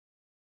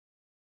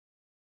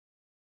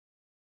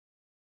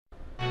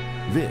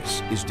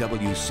This is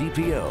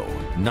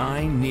WCPO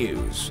 9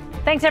 News.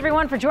 Thanks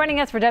everyone for joining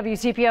us for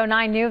WCPO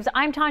 9 News.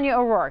 I'm Tanya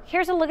O'Rourke.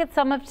 Here's a look at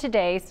some of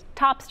today's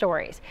top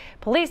stories.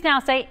 Police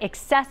now say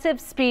excessive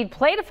speed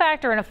played a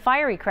factor in a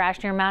fiery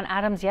crash near Mount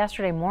Adams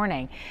yesterday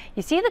morning.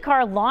 You see the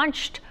car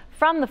launched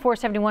from the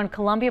 471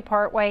 Columbia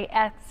Parkway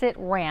exit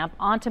ramp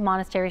onto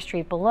Monastery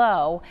Street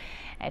below.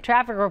 A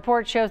traffic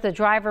report shows the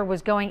driver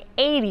was going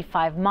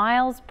 85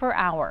 miles per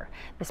hour.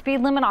 The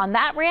speed limit on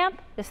that ramp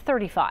is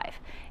 35.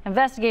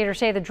 Investigators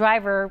say the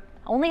driver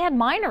only had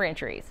minor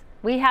injuries.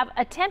 We have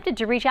attempted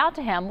to reach out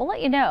to him. We'll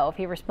let you know if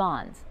he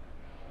responds.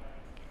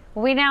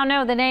 We now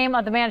know the name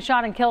of the man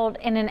shot and killed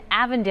in an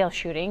Avondale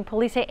shooting.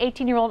 Police say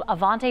 18-year-old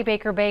Avante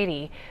Baker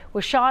Beatty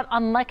was shot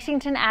on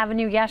Lexington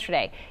Avenue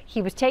yesterday.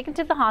 He was taken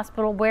to the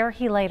hospital where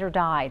he later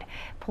died.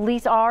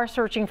 Police are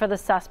searching for the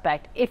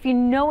suspect. If you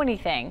know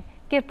anything,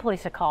 give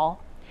police a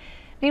call.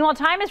 Meanwhile,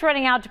 time is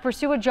running out to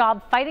pursue a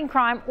job fighting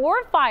crime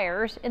or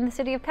fires in the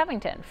city of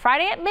Covington.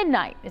 Friday at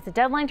midnight is the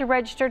deadline to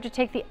register to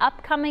take the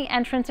upcoming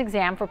entrance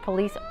exam for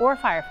police or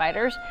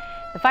firefighters.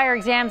 The fire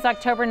exam is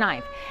October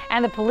 9th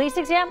and the police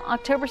exam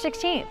October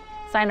 16th.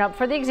 Sign up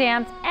for the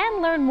exams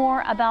and learn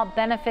more about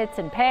benefits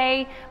and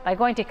pay by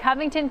going to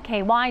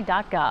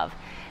covingtonky.gov.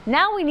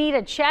 Now we need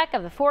a check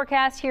of the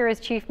forecast. Here is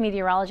Chief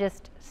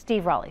Meteorologist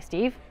Steve Raleigh.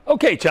 Steve?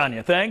 Okay,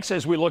 Tanya, thanks.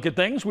 As we look at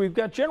things, we've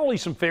got generally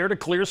some fair to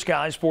clear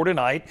skies for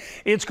tonight.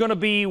 It's going to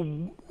be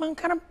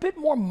kind of a bit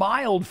more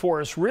mild for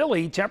us,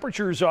 really.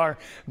 Temperatures are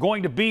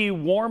going to be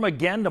warm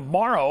again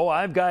tomorrow.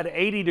 I've got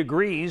 80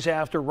 degrees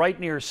after right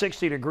near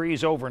 60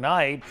 degrees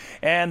overnight.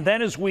 And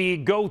then as we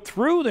go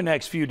through the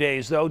next few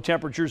days, though,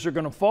 temperatures are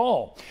going to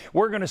fall.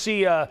 We're going to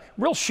see a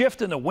real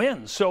shift in the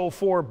winds. So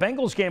for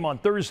Bengals game on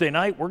Thursday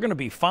night, we're going to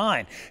be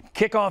fine.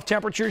 Kickoff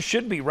temperatures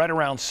should be right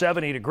around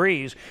 70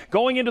 degrees.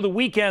 Going into the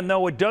weekend,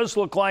 though, it does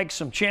look like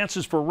some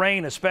chances for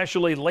rain,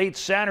 especially late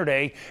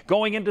Saturday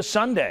going into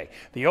Sunday.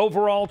 The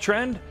overall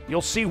trend,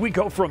 you'll see we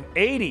go from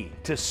 80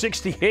 to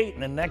 68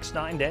 in the next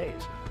 9 days.